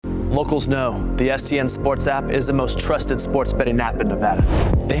Locals know the STN Sports app is the most trusted sports betting app in Nevada.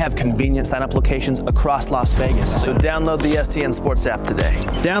 They have convenient sign-up locations across Las Vegas. So download the STN Sports app today.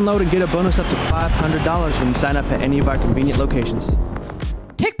 Download and get a bonus up to $500 when you sign up at any of our convenient locations.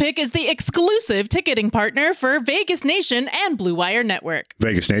 TickPick is the exclusive ticketing partner for Vegas Nation and Blue Wire Network.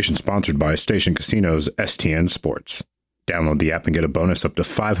 Vegas Nation sponsored by Station Casinos STN Sports. Download the app and get a bonus up to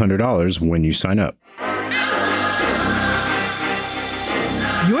 $500 when you sign up.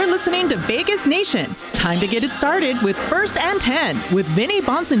 You're listening to Vegas Nation. Time to get it started with First and 10 with Vinny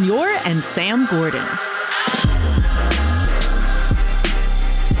Bonsignore and Sam Gordon.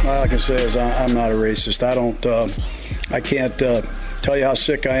 All I can say is I'm not a racist. I can't tell you how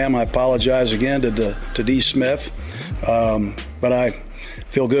sick I am. I apologize again to D. Smith, but I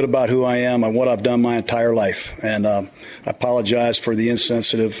feel good about who I am and what I've done my entire life. And I apologize for the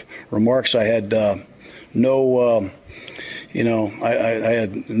insensitive remarks. I had I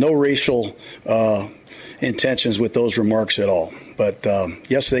had no racial intentions with those remarks at all. But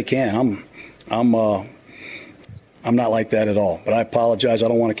yes, they can. I'm not like that at all. But I apologize. I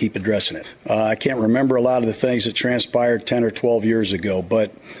don't want to keep addressing it. I can't remember a lot of the things that transpired 10 or 12 years ago.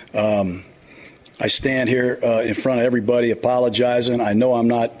 But I stand here in front of everybody apologizing. I know I'm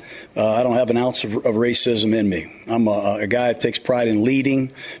not. I don't have an ounce of racism in me. I'm a guy that takes pride in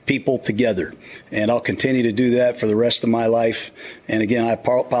leading people together, and I'll continue to do that for the rest of my life. And again, I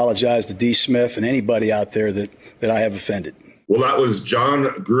apologize to D. Smith and anybody out there that I have offended. Well, that was Jon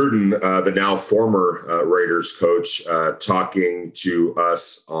Gruden, the now former Raiders coach, talking to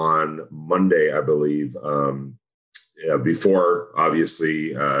us on Monday, I believe. Before,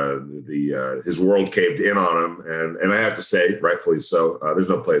 obviously, his world caved in on him. And I have to say, rightfully so, there's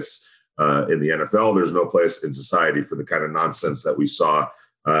no place in the NFL, there's no place in society for the kind of nonsense that we saw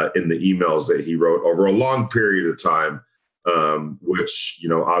in the emails that he wrote over a long period of time, which,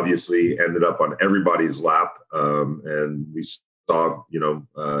 obviously ended up on everybody's lap. And we saw,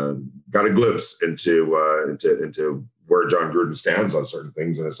 got a glimpse into where Jon Gruden stands on certain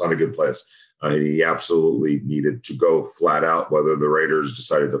things, and it's not a good place. He absolutely needed to go flat out, whether the Raiders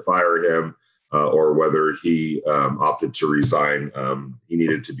decided to fire him or whether he opted to resign. He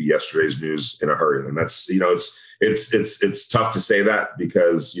needed to be yesterday's news in a hurry. And that's, it's tough to say that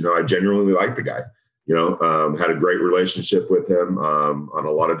because, I genuinely like the guy, had a great relationship with him on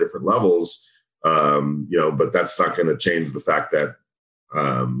a lot of different levels, but that's not going to change the fact that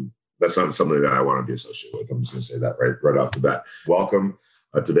that's not something that I want to be associated with. I'm just going to say that right off the bat. Welcome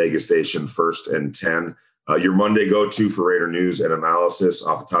to Vegas Station, First and 10. Your Monday go-to for Raider news and analysis.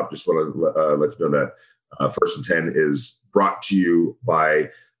 Off the top, just want to let you know that First and 10 is brought to you by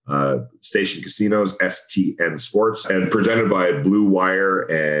Station Casinos, STN Sports, and presented by Blue Wire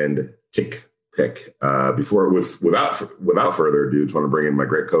and TickPick. Without further ado, I just want to bring in my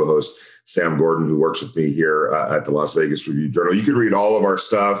great co-host, Sam Gordon, who works with me here at the Las Vegas Review-Journal. You can read all of our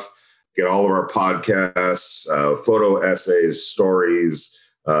stuff, get all of our podcasts, photo essays, stories,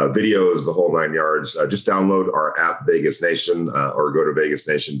 videos, the whole 9 yards. Just download our app, Vegas Nation, or go to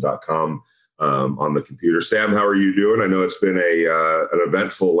vegasnation.com on the computer. Sam, how are you doing? I know it's been an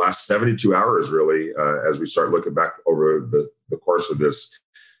eventful last 72 hours, really, as we start looking back over the course of this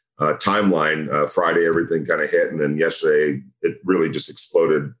timeline. Friday, everything kind of hit, and then yesterday, it really just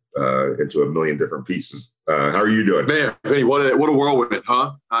exploded into a million different pieces. How are you doing? Man, Vinny, what a whirlwind,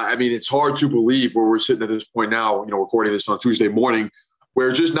 huh? I mean, it's hard to believe where we're sitting at this point now, recording this on Tuesday morning, where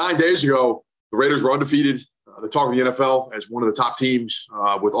just 9 days ago, the Raiders were undefeated. The talk of the NFL as one of the top teams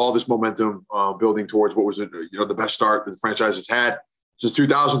with all this momentum building towards what was the best start that the franchise has had since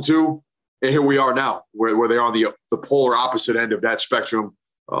 2002. And here we are now, where they are on the polar opposite end of that spectrum.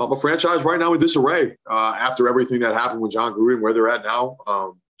 A franchise right now in disarray after everything that happened with Jon Gruden, where they're at now.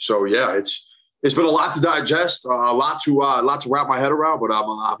 So yeah, it's been a lot to digest, a lot to wrap my head around. But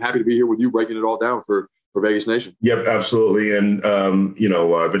I'm happy to be here with you, breaking it all down for Vegas Nation. Yep, absolutely. And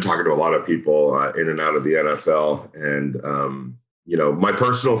I've been talking to a lot of people in and out of the NFL, and my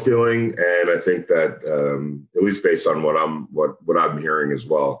personal feeling, and I think that at least based on what I'm hearing as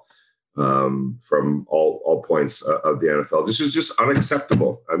well. From all points of the NFL. This is just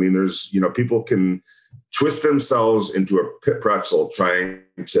unacceptable. I mean, there's, people can twist themselves into a pit pretzel trying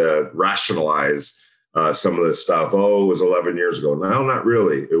to rationalize some of this stuff. Oh, it was 11 years ago. No, not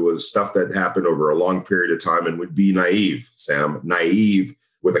really. It was stuff that happened over a long period of time and would be naive, Sam, naive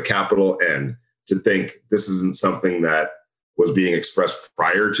with a capital N, to think this isn't something that was being expressed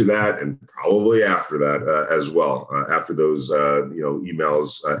prior to that and probably after that as well, after those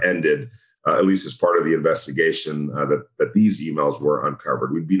emails ended, at least as part of the investigation that these emails were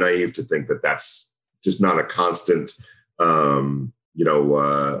uncovered. We'd be naive to think that that's just not a constant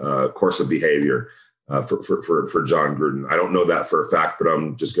course of behavior for Jon Gruden. I don't know that for a fact, but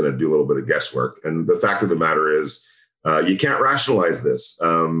I'm just going to do a little bit of guesswork. And the fact of the matter is, you can't rationalize this,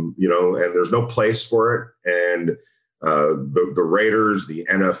 and there's no place for it. And the Raiders, the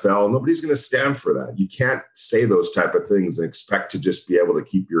NFL, nobody's going to stand for that. You can't say those type of things and expect to just be able to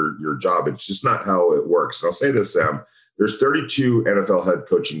keep your job. It's just not how it works. And I'll say this, Sam, there's 32 NFL head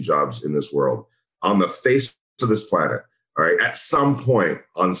coaching jobs in this world on the face of this planet. All right. At some point,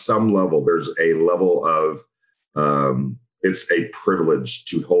 on some level, there's a level of it's a privilege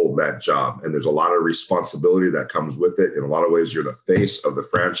to hold that job. And there's a lot of responsibility that comes with it. In a lot of ways, you're the face of the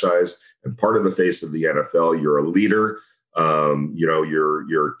franchise and part of the face of the NFL. You're a leader.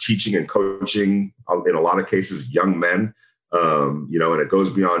 You're teaching and coaching, in a lot of cases, young men, and it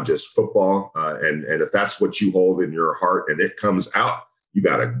goes beyond just football. And if that's what you hold in your heart and it comes out, you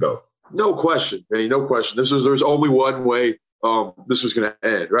got to go. No question, Vinny, no question. There's only one way this was going to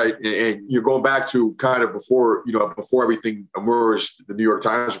end, right? And you're going back to kind of before everything emerged, the New York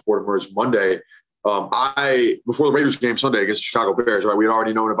Times report emerged Monday. Before the Raiders game Sunday against the Chicago Bears, right? We had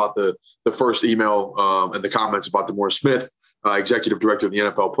already known about the first email and the comments about DeMaurice Smith, executive director of the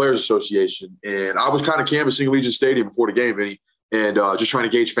NFL Players Association. And I was kind of canvassing Allegiant Stadium before the game, Vinny, and just trying to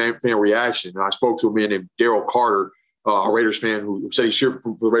gauge fan reaction. And I spoke to a man named Daryl Carter, a Raiders fan who said he cheered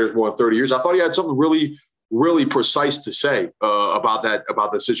for the Raiders more than 30 years. I thought he had something really, really precise to say about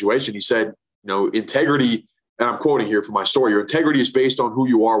the situation. He said, integrity, and I'm quoting here from my story, your integrity is based on who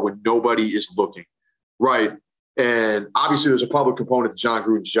you are when nobody is looking, right? And obviously there's a public component to Jon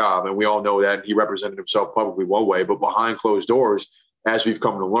Gruden's job, and we all know that he represented himself publicly one way, but behind closed doors, as we've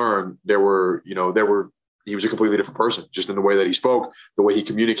come to learn, he was a completely different person, just in the way that he spoke, the way he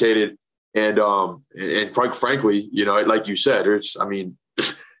communicated. And frankly, like you said, there's no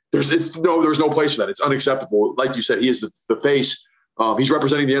place for that. It's unacceptable. Like you said, he is the face. He's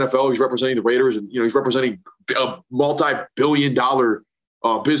representing the NFL. He's representing the Raiders, and he's representing a multi-billion-dollar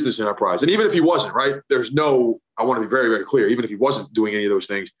business enterprise. And even if he wasn't, right, I want to be very, very clear. Even if he wasn't doing any of those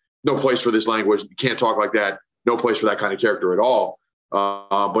things, no place for this language. You can't talk like that. No place for that kind of character at all.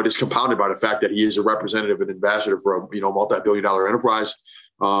 But it's compounded by the fact that he is a representative and ambassador for a multi-billion-dollar enterprise.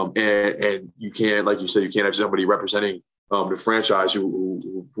 And you can't, like you said, you can't have somebody representing the franchise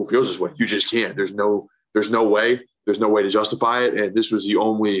who feels this way. You just can't. There's no way. There's no way to justify it. And this was the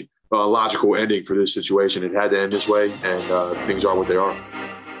only logical ending for this situation. It had to end this way, and things are what they are.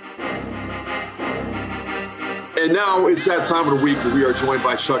 And now it's that time of the week where we are joined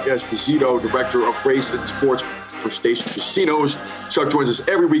by Chuck Esposito, Director of Race and Sports for Station Casinos. Chuck joins us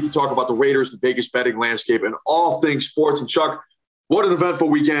every week to talk about the Raiders, the Vegas betting landscape, and all things sports. And Chuck, what an eventful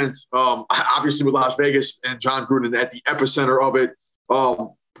weekend, obviously with Las Vegas and Jon Gruden at the epicenter of it.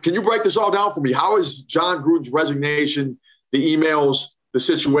 Can you break this all down for me? How is Jon Gruden's resignation, the emails, the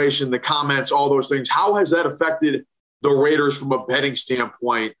situation, the comments, all those things, how has that affected the Raiders from a betting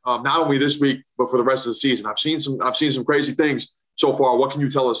standpoint, not only this week, but for the rest of the season? I've seen some crazy things so far. What can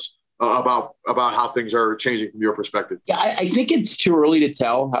you tell us about how things are changing from your perspective? Yeah, I think it's too early to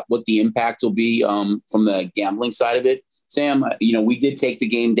tell what the impact will be from the gambling side of it. Sam, we did take the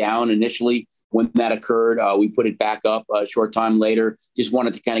game down initially when that occurred. We put it back up a short time later. Just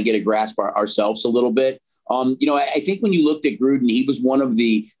wanted to kind of get a grasp ourselves a little bit. I think when you looked at Gruden, he was one of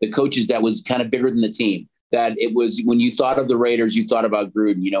the coaches that was kind of bigger than the team. That it was, when you thought of the Raiders, you thought about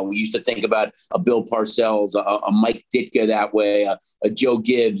Gruden. We used to think about a Bill Parcells, a Mike Ditka that way, a Joe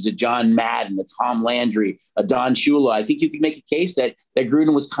Gibbs, a John Madden, a Tom Landry, a Don Shula. I think you could make a case that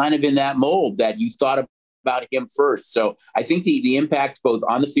Gruden was kind of in that mold, that you thought about him first. So I think the impact both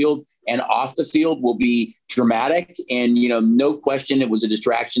on the field and off the field will be dramatic. And, no question, it was a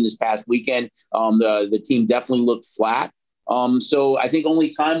distraction this past weekend. The team definitely looked flat. So I think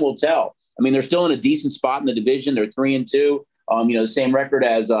only time will tell. I mean, they're still in a decent spot in the division. They're 3-2, the same record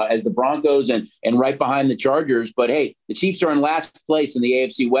as the Broncos and right behind the Chargers. But hey, the Chiefs are in last place in the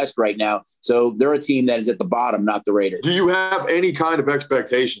AFC West right now. So they're a team that is at the bottom, not the Raiders. Do you have any kind of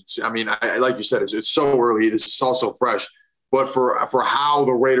expectations? I mean, like you said, it's so early. This is all so fresh. But for how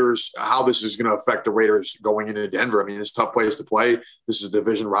this is going to affect the Raiders going into Denver, I mean, it's a tough place to play. This is a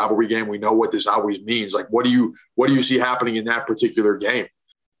division rivalry game. We know what this always means. Like, what do you see happening in that particular game?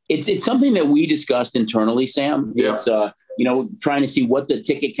 It's something that we discussed internally, Sam. Yeah. It's trying to see what the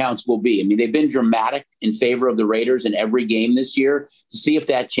ticket counts will be. I mean, they've been dramatic in favor of the Raiders in every game this year, to see if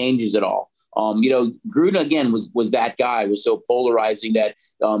that changes at all. Gruden again was that guy, was so polarizing that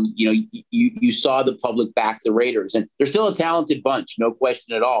you saw the public back the Raiders, and they're still a talented bunch, no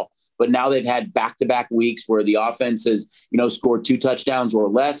question at all. But now they've had back-to-back weeks where the offense has scored 2 touchdowns or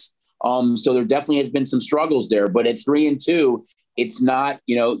less. So there definitely has been some struggles there. But at 3-2, It's not,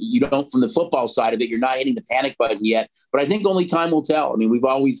 you don't, from the football side of it, you're not hitting the panic button yet. But I think only time will tell. I mean, we've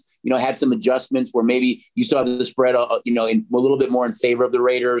always, had some adjustments where maybe you saw the spread, in a little bit more in favor of the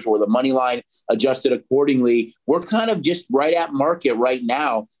Raiders, or the money line adjusted accordingly. We're kind of just right at market right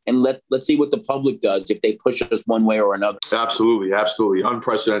now. And let's see what the public does if they push us one way or another. Absolutely. Absolutely.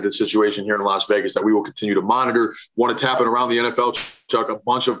 Unprecedented situation here in Las Vegas that we will continue to monitor. Want to tap it around the NFL, Chuck, a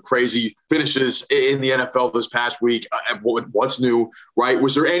bunch of crazy finishes in the NFL this past week. What's new, right?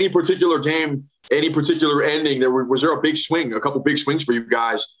 Was there any particular game, any particular ending? Was there a big swing, a couple big swings for you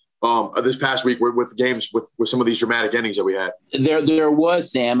guys this past week with games with some of these dramatic endings that we had? There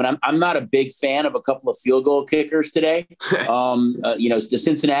was, Sam, and I'm not a big fan of a couple of field goal kickers today. The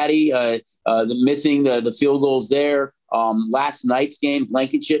Cincinnati missing the field goals there. Last night's game,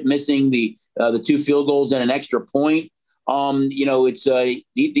 Blankenship missing the 2 field goals and an extra point.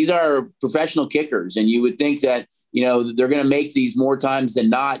 These are professional kickers, and you would think that, they're going to make these more times than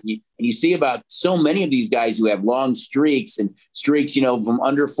not. And you see about so many of these guys who have long streaks from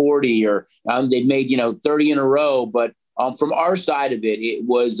under 40, or they've made, 30 in a row. But from our side of it, it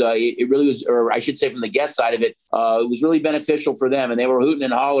really was, or I should say from the guest side of it, it was really beneficial for them. And they were hooting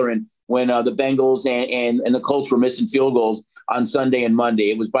and hollering when the Bengals and the Colts were missing field goals on Sunday and Monday.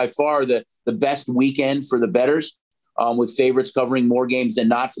 It was by far the best weekend for the bettors. With favorites covering more games than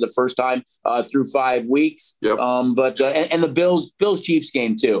not for the first time through 5 weeks. Yep. But the Bills Chiefs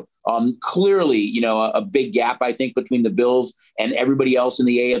game too. Clearly, a big gap, I think, between the Bills and everybody else in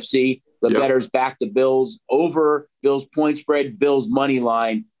the AFC. The bettors back the Bills over, Bills point spread, Bills money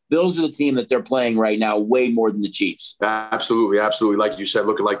line. Bills are the team that they're playing right now way more than the Chiefs. Absolutely. Absolutely. Like you said,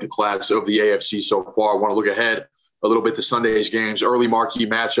 looking like the class of the AFC so far. I want to look ahead a little bit to Sunday's games, early marquee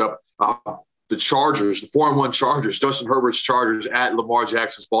matchup. The Chargers, the 4-1 Chargers, Justin Herbert's Chargers at Lamar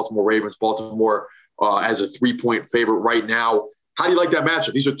Jackson's Baltimore Ravens. Baltimore as a 3-point favorite right now. How do you like that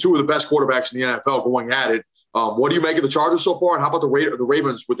matchup? These are 2 of the best quarterbacks in the NFL going at it. What do you make of the Chargers so far? And how about the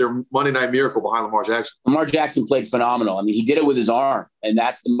Ravens with their Monday Night Miracle behind Lamar Jackson? Lamar Jackson played phenomenal. I mean, he did it with his arm, and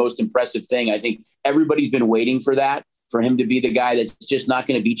that's the most impressive thing. I think everybody's been waiting for that, for him to be the guy that's just not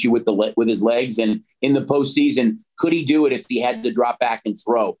going to beat you with his legs. And in the postseason, could he do it if he had to drop back and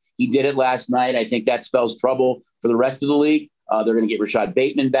throw? He did it last night. I think that spells trouble for the rest of the league. They're going to get Rashad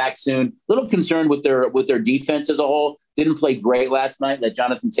Bateman back soon. A little concerned with their defense as a whole. Didn't play great last night. Let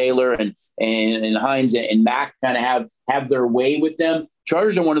Jonathan Taylor and Hines and Mack kind of have their way with them.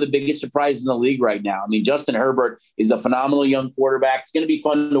 Chargers are one of the biggest surprises in the league right now. I mean, Justin Herbert is a phenomenal young quarterback. It's going to be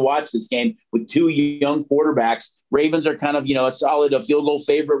fun to watch this game with 2 young quarterbacks. Ravens are kind of, a solid field goal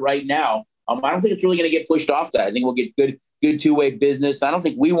favorite right now. I don't think it's really going to get pushed off that. I think we'll get good 2-way business. I don't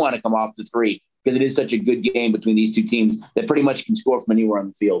think we want to come off the 3 because it is such a good game between these 2 teams that pretty much can score from anywhere on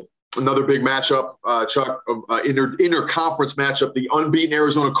the field. Another big matchup, Chuck, inter-conference matchup, the unbeaten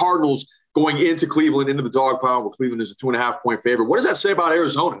Arizona Cardinals going into Cleveland, into the dog pile, where Cleveland is a 2.5-point favorite. What does that say about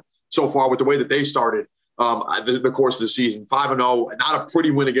Arizona so far with the way that they started the course of the season? 5-0, not a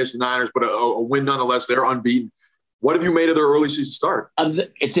pretty win against the Niners, but a win nonetheless. They're unbeaten. What have you made of their early season start?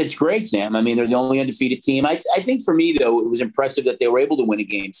 It's great, Sam. I mean, they're the only undefeated team. I think for me, though, it was impressive that they were able to win a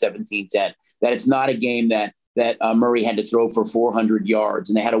game 17-10, that it's not a game that Murray had to throw for 400 yards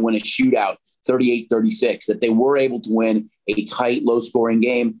and they had to win a shootout 38-36, that they were able to win a tight, low-scoring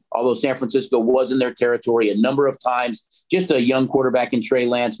game, although San Francisco was in their territory a number of times. Just a young quarterback in Trey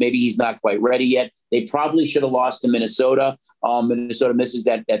Lance. Maybe he's not quite ready yet. They probably should have lost to Minnesota. Minnesota misses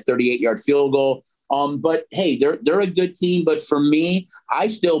that 38-yard field goal. But, hey, they're a good team. But for me, I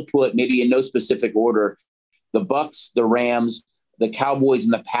still put, maybe in no specific order, the Bucs, the Rams, the Cowboys,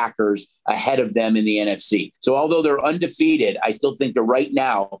 and the Packers ahead of them in the NFC. So although they're undefeated, I still think that right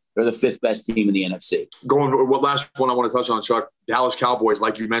now they're the 5th best team in the NFC. Last one I want to touch on, Chuck. Dallas Cowboys,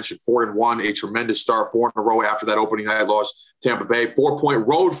 like you mentioned, 4-1, a tremendous start, 4 in a row after that opening night loss. Tampa Bay, 4-point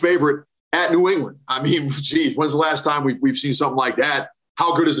road favorite at New England. I mean, geez, when's the last time we've seen something like that?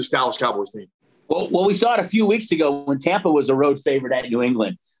 How good is this Dallas Cowboys team? Well, we saw it a few weeks ago when Tampa was a road favorite at New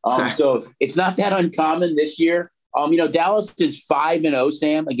England. So it's not that uncommon this year. Dallas is 5-0,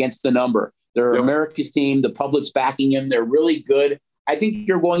 Sam, against the number. They're America's team. The public's backing them. They're really good. I think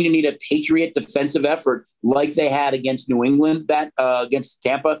you're going to need a Patriot defensive effort like they had against New England, against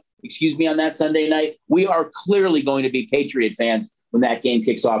Tampa, on that Sunday night. We are clearly going to be Patriot fans when that game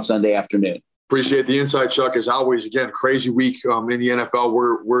kicks off Sunday afternoon. Appreciate the insight, Chuck. As always, again, crazy week in the NFL.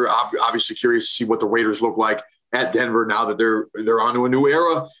 We're obviously curious to see what the Raiders look like at Denver now that they're onto a new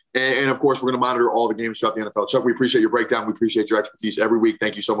era. And of course, we're going to monitor all the games throughout the NFL. Chuck, we appreciate your breakdown. We appreciate your expertise every week.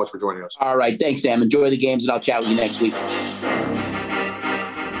 Thank you so much for joining us. All right. Thanks, Sam. Enjoy the games, and I'll chat with you next week.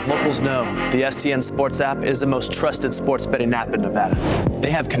 Locals know the STN Sports app is the most trusted sports betting app in Nevada.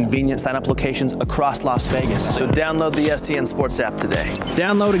 They have convenient sign-up locations across Las Vegas, so download the STN Sports app today.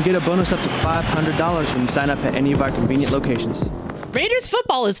 Download and get a bonus up to $500 when you sign up at any of our convenient locations. Raiders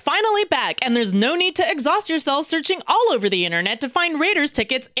football is finally back, and there's no need to exhaust yourself searching all over the internet to find Raiders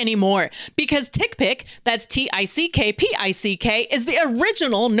tickets anymore. Because TickPick, that's TickPick, is the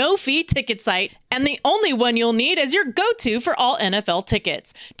original no-fee ticket site, and the only one you'll need as your go-to for all NFL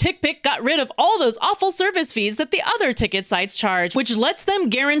tickets. TickPick got rid of all those awful service fees that the other ticket sites charge, which lets them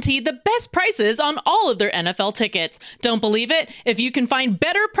guarantee the best prices on all of their NFL tickets. Don't believe it? If you can find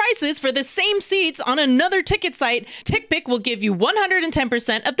better prices for the same seats on another ticket site, TickPick will give you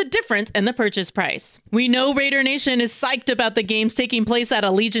 110% of the difference in the purchase price. We know Raider Nation is psyched about the games taking place at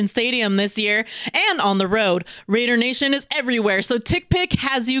Allegiant Stadium this year and on the road. Raider Nation is everywhere, so TickPick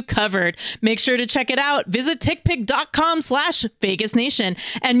has you covered. Make sure to check it out. Visit tickpick.com/VegasNation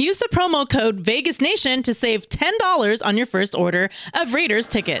and use the promo code VegasNation to save $10 on your first order of Raiders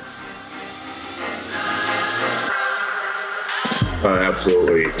tickets.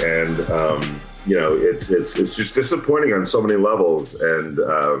 Absolutely. And, it's just disappointing on so many levels. And,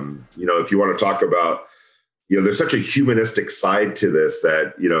 if you want to talk about, there's such a humanistic side to this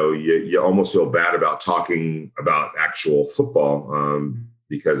that, you almost feel bad about talking about actual football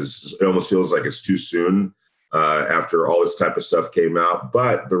because it almost feels like it's too soon after all this type of stuff came out.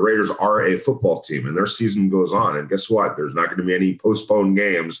 But the Raiders are a football team and their season goes on. And guess what? There's not going to be any postponed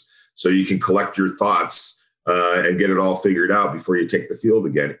games, so you can collect your thoughts and get it all figured out before you take the field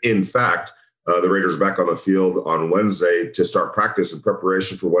again. In fact, the Raiders are back on the field on Wednesday to start practice in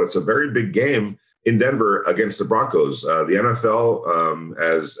preparation for what it's a very big game in Denver against the Broncos. The NFL,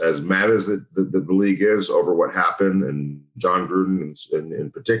 as mad as the league is over what happened, and John Gruden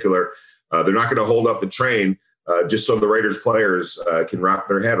in particular, they're not going to hold up the train just so the Raiders players can wrap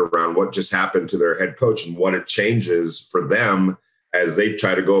their head around what just happened to their head coach and what it changes for them as they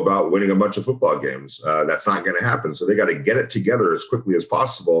try to go about winning a bunch of football games. That's not going to happen. So they got to get it together as quickly as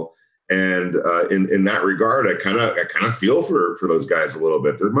possible. And in that regard, I kind of feel for those guys a little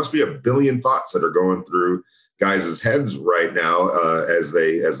bit. There must be a billion thoughts that are going through guys' heads right now as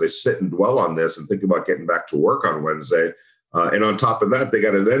they sit and dwell on this and think about getting back to work on Wednesday. And on top of that, they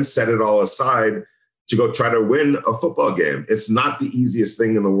got to then set it all aside to go try to win a football game. It's not the easiest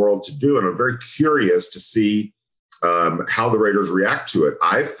thing in the world to do. And I'm very curious to see how the Raiders react to it.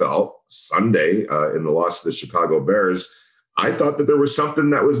 I felt Sunday in the loss to the Chicago Bears, I thought that there was something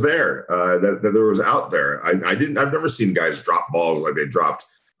that was there, that there was out there. I've never seen guys drop balls like they dropped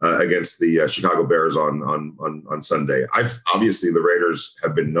against the Chicago Bears on Sunday. Obviously the Raiders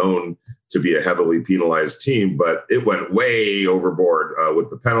have been known to be a heavily penalized team, but it went way overboard with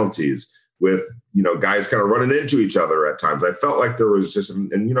the penalties, with guys kind of running into each other at times. I felt like there was just,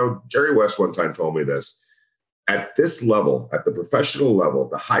 and Jerry West one time told me this. At this level, at the professional level,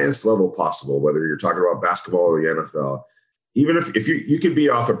 the highest level possible, whether you're talking about basketball or the NFL, even if you could be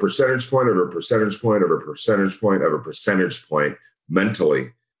off a percentage point of a percentage point of a percentage point of a percentage point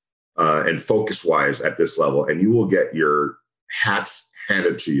mentally and focus-wise at this level, and you will get your hats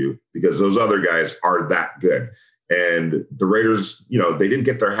handed to you because those other guys are that good. And the Raiders, they didn't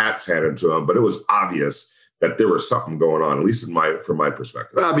get their hats handed to them, but it was obvious that there was something going on, at least from my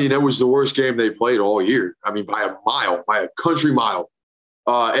perspective. I mean, it was the worst game they played all year. I mean, by a mile, by a country mile.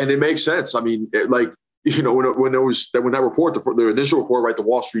 And it makes sense. I mean, when that report, the initial report, right, the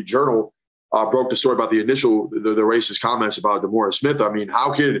Wall Street Journal broke the story about the racist comments about DeMaurice Smith. I mean,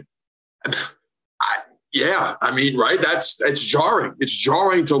 how could right. It's jarring. It's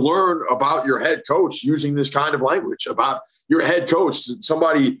jarring to learn about your head coach using this kind of language about your head coach,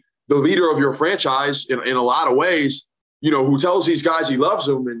 somebody, the leader of your franchise in a lot of ways, who tells these guys he loves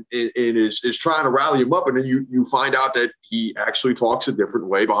them and is trying to rally them up. And then you find out that he actually talks a different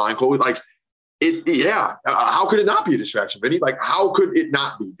way behind closed. How could it not be a distraction, Vinny? Like, how could it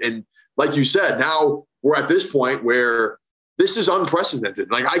not be? And like you said, now we're at this point where this is unprecedented.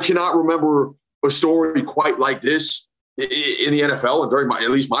 Like, I cannot remember a story quite like this in the NFL and during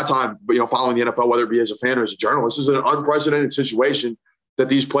at least my time, following the NFL, whether it be as a fan or as a journalist. This is an unprecedented situation that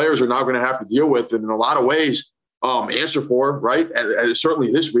these players are now going to have to deal with, and in a lot of ways, answer for, right? And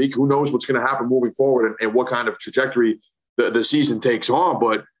certainly this week, who knows what's going to happen moving forward and what kind of trajectory the season takes on.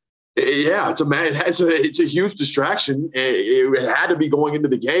 But it's a huge distraction. It had to be going into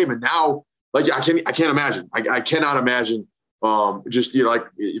the game, and now, I can't imagine. I cannot imagine.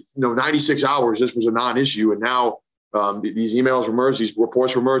 96 hours, this was a non-issue, and now these emails emerge, these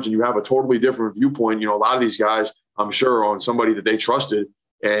reports emerge, and you have a totally different viewpoint. A lot of these guys, I'm sure, on somebody that they trusted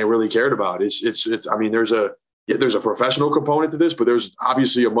and really cared about. I mean, there's a there's a professional component to this, but there's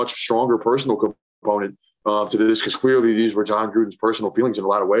obviously a much stronger personal component to this, because clearly these were Jon Gruden's personal feelings in a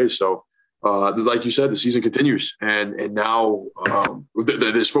lot of ways. So, like you said, the season continues, and now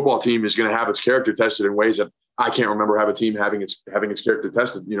this football team is going to have its character tested in ways that I can't remember have a team having its character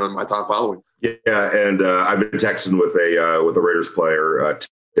tested, in my time following. Yeah, and I've been texting with a Raiders player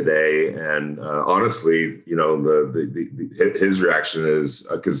today, and honestly, his reaction is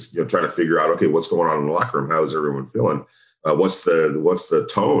because trying to figure out, okay, what's going on in the locker room, how is everyone feeling, what's the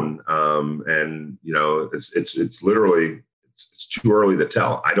tone, and it's literally it's too early to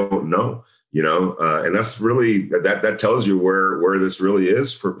tell. I don't know, and that's really that tells you where this really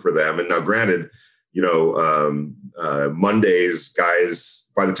is for them. And now, granted, Mondays,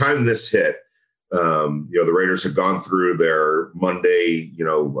 guys, by the time this hit, the Raiders had gone through their Monday,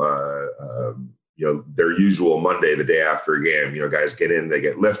 their usual Monday, the day after a game. Guys get in, they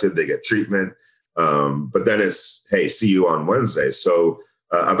get lifted, they get treatment. But then it's, hey, see you on Wednesday. So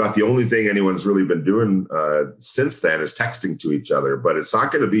about the only thing anyone's really been doing since then is texting to each other. But it's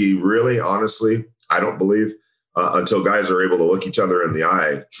not going to be really, honestly, I don't believe, until guys are able to look each other in the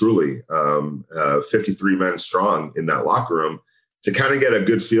eye, truly, 53 men strong in that locker room, to kind of get a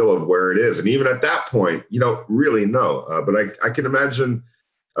good feel of where it is. And even at that point, you don't really know. But I can imagine,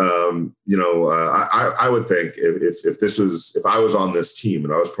 I would think if I was on this team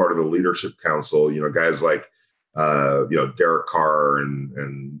and I was part of the leadership council, guys like, Derek Carr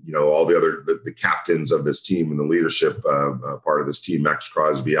and all the other, the captains of this team and the leadership part of this team, Max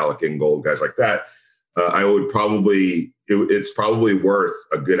Crosby, Alec Ingold, guys like that, I would it's probably worth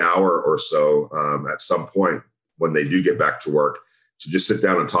a good hour or so at some point when they do get back to work to just sit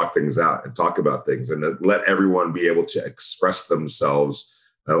down and talk things out and talk about things and let everyone be able to express themselves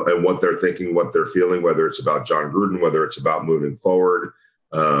and what they're thinking, what they're feeling, whether it's about Jon Gruden, whether it's about moving forward,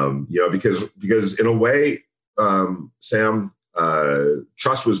 because in a way, Sam,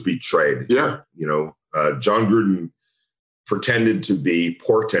 trust was betrayed. Yeah. Jon Gruden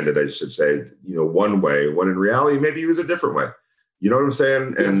portended, I should say, one way, when in reality, maybe he was a different way. You know what I'm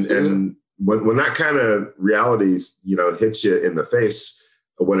saying? And when that kind of reality, hits you in the face,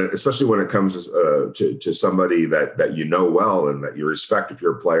 especially when it comes to somebody that well and that you respect, if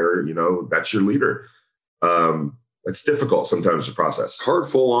you're a player, that's your leader. It's difficult sometimes to process.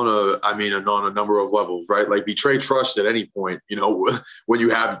 Hurtful on a number of levels, right? Like betray trust at any point. When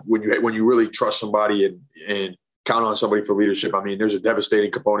you really trust somebody and count on somebody for leadership. I mean, there's a devastating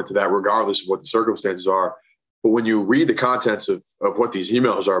component to that, regardless of what the circumstances are. But when you read the contents of what these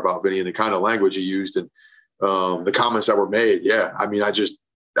emails are about, Vinny, and the kind of language he used and the comments that were made, I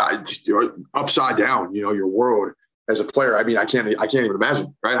upside down, your world as a player. I mean, I can't even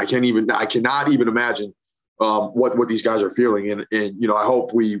imagine, right? I cannot even imagine what these guys are feeling. And I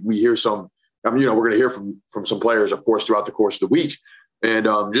hope we hear some, we're going to hear from some players, of course, throughout the course of the week. And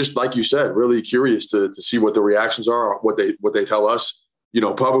just like you said, really curious to see what the reactions are, what they tell us,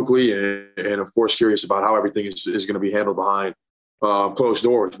 publicly, and of course, curious about how everything is going to be handled behind closed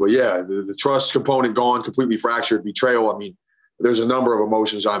doors. But yeah, the trust component gone, completely fractured, betrayal. I mean, there's a number of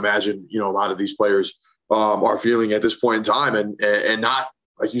emotions I imagine, a lot of these players are feeling at this point in time, and not,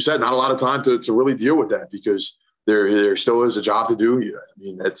 like you said, not a lot of time to really deal with that, because there still is a job to do. I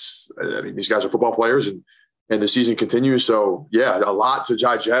mean, these guys are football players, and the season continues. So yeah, a lot to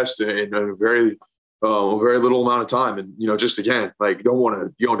digest in a very little amount of time. And, just again, like, don't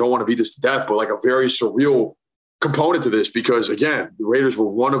want to beat this to death, but like a very surreal component to this, because again, the Raiders were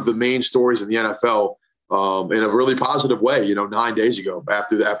one of the main stories in the NFL in a really positive way, 9 days ago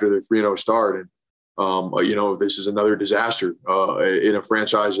after the 3-0 start. And, this is another disaster in a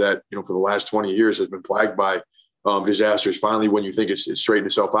franchise that, for the last 20 years has been plagued by disasters. Finally, when you think it's straightened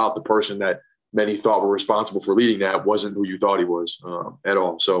itself out, the person that many thought were responsible for leading that wasn't who you thought he was at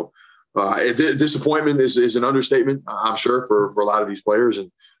all. So disappointment is an understatement, I'm sure, for a lot of these players.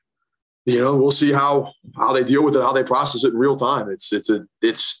 And, we'll see how they deal with it, how they process it in real time. It's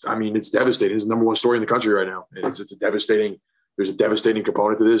devastating. It's the number one story in the country right now. And there's a devastating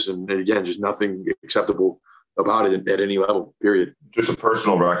component to this. And again, just nothing acceptable about it at any level, period. Just a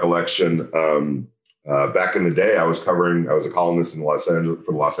personal recollection. Back in the day, I was a columnist for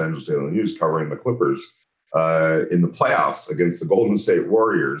the Los Angeles Daily News, covering the Clippers in the playoffs against the Golden State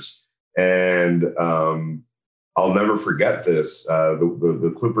Warriors. And I'll never forget this.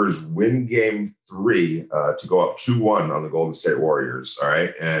 The Clippers win game 3 to go up 2-1 on the Golden State Warriors. All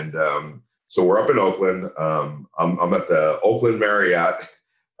right. And so we're up in Oakland. I'm at the Oakland Marriott,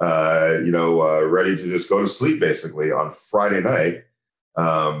 ready to just go to sleep basically on Friday night.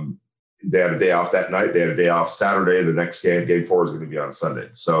 They had a day off that night. They had a day off Saturday. The next game 4 is going to be on Sunday.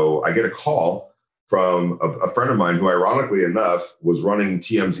 So I get a call from a friend of mine who, ironically enough, was running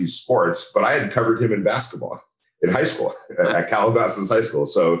TMZ Sports, but I had covered him in basketball in high school at Calabasas High School.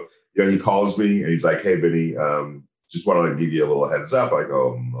 So, he calls me and he's like, "Hey, Vinny, just wanted to give you a little heads up." I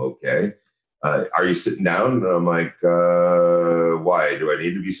go, "Okay. Are you sitting down?" And I'm like, "Why? Do I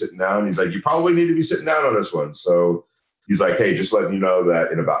need to be sitting down?" He's like, "You probably need to be sitting down on this one." So he's like, "Hey, just letting you know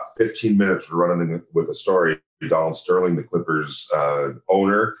that in about 15 minutes, we're running with a story. Donald Sterling, the Clippers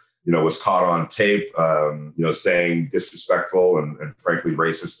owner, was caught on tape, saying disrespectful and frankly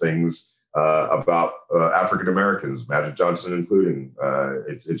racist things about African Americans, Magic Johnson including.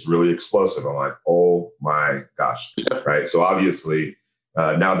 It's really explosive." I'm like, "Oh my gosh!" Right. So obviously,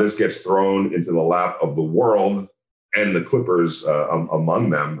 now this gets thrown into the lap of the world and the Clippers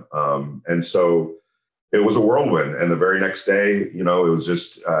among them, and so it was a whirlwind. And the very next day, it was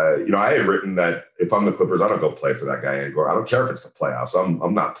just, I had written that if I'm the Clippers, I don't go play for that guy anymore. I don't care if it's the playoffs.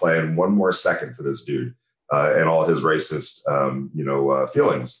 I'm not playing one more second for this dude and all his racist,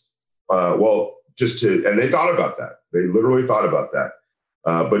 feelings. And they thought about that. They literally thought about that.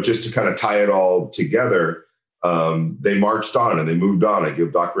 But just to kind of tie it all together, they marched on and they moved on. I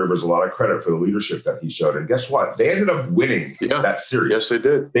give Doc Rivers a lot of credit for the leadership that he showed. And guess what? They ended up winning that series. Yes, they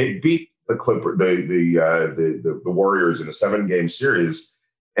did. They beat the the Warriors in a 7-game series,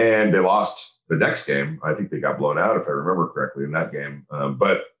 and they lost the next game. I think they got blown out, if I remember correctly, in that game.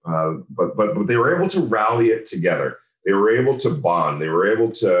 But they were able to rally it together. They were able to bond. They were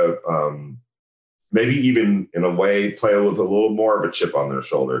able to maybe even in a way play with a little more of a chip on their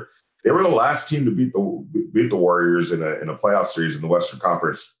shoulder. They were the last team to beat the Warriors in a playoff series in the Western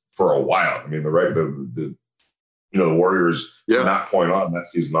Conference for a while. I mean, the Warriors from that point on, that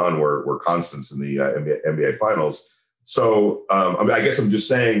season on, were constants in the NBA Finals. So I guess I'm just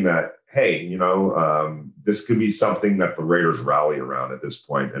saying that, hey, this could be something that the Raiders rally around at this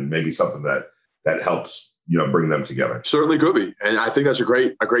point, and maybe something that helps bring them together. Certainly could be, and I think that's a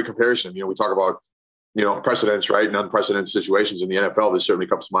great comparison. We talk about precedents, right, and unprecedented situations in the NFL. This certainly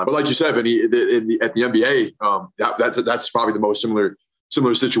comes to mind. But like you said, Vinny, at the NBA, that's probably the most similar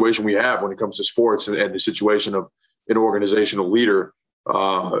situation we have when it comes to sports and the situation of an organizational leader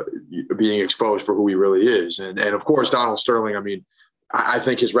being exposed for who he really is. And of course, Donald Sterling, I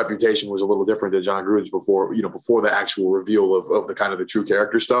think his reputation was a little different than John Gruden's before the actual reveal of the kind of the true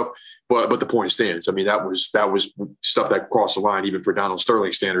character stuff. But the point stands. That was stuff that crossed the line, even for Donald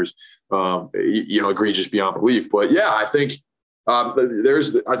Sterling standards, egregious beyond belief. But yeah, I think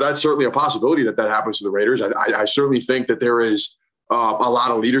that's certainly a possibility that happens to the Raiders. I certainly think that there is a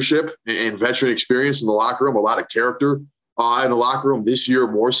lot of leadership and veteran experience in the locker room, a lot of character in the locker room this year,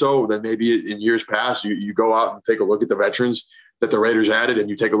 more so than maybe in years past. You go out and take a look at the veterans that the Raiders added, and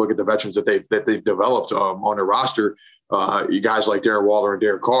you take a look at the veterans that they've developed on their roster. You guys like Darren Waller and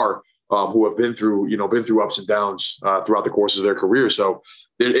Derek Carr, who have been through ups and downs throughout the course of their career. So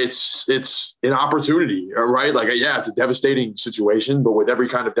it's an opportunity, right? It's a devastating situation, but with every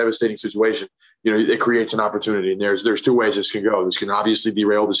kind of devastating situation, it creates an opportunity. And there's two ways this can go. This can obviously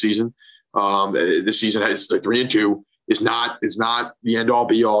derail the season. This season has 3-2. It's not the end all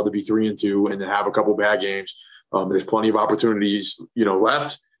be all to be 3-2 and to have a couple bad games. There's plenty of opportunities,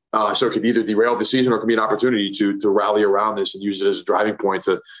 left. So it could either derail the season or it could be an opportunity to rally around this and use it as a driving point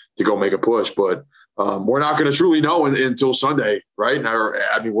to go make a push. But we're not going to truly know until Sunday, right?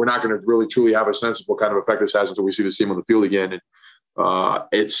 We're not going to really truly have a sense of what kind of effect this has until we see this team on the field again. And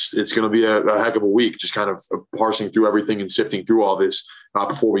it's going to be a heck of a week, just kind of parsing through everything and sifting through all this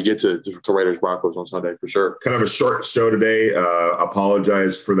before we get to Raiders Broncos on Sunday for sure. Kind of a short show today.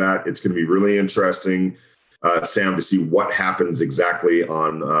 Apologize for that. It's going to be really interesting, Sam, to see what happens exactly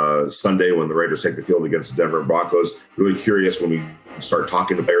on Sunday when the Raiders take the field against the Denver Broncos. Really curious when we start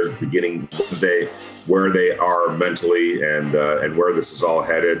talking to players beginning Wednesday, where they are mentally and where this is all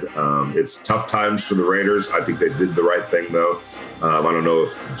headed. It's tough times for the Raiders. I think they did the right thing, though. I don't know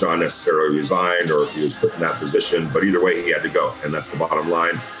if John necessarily resigned or if he was put in that position, but either way, he had to go, and that's the bottom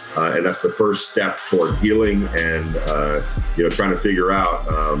line. And that's the first step toward healing and, trying to figure out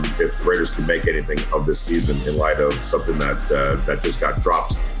if the Raiders can make anything of this season in light of something that just got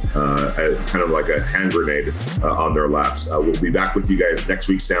dropped, kind of like a hand grenade on their laps. We'll be back with you guys next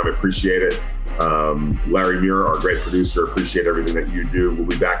week, Sam. I appreciate it. Larry Muir, our great producer, appreciate everything that you do. We'll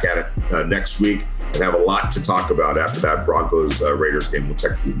be back at it next week and have a lot to talk about after that Broncos Raiders game. We'll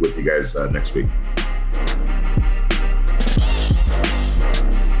check with you guys next week.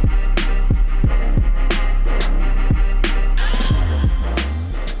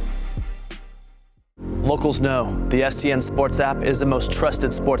 Locals know the STN Sports app is the most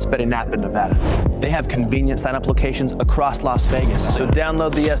trusted sports betting app in Nevada. They have convenient sign-up locations across Las Vegas, so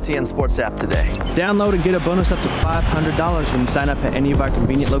download the STN Sports app today. Download and get a bonus up to $500 when you sign up at any of our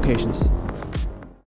convenient locations.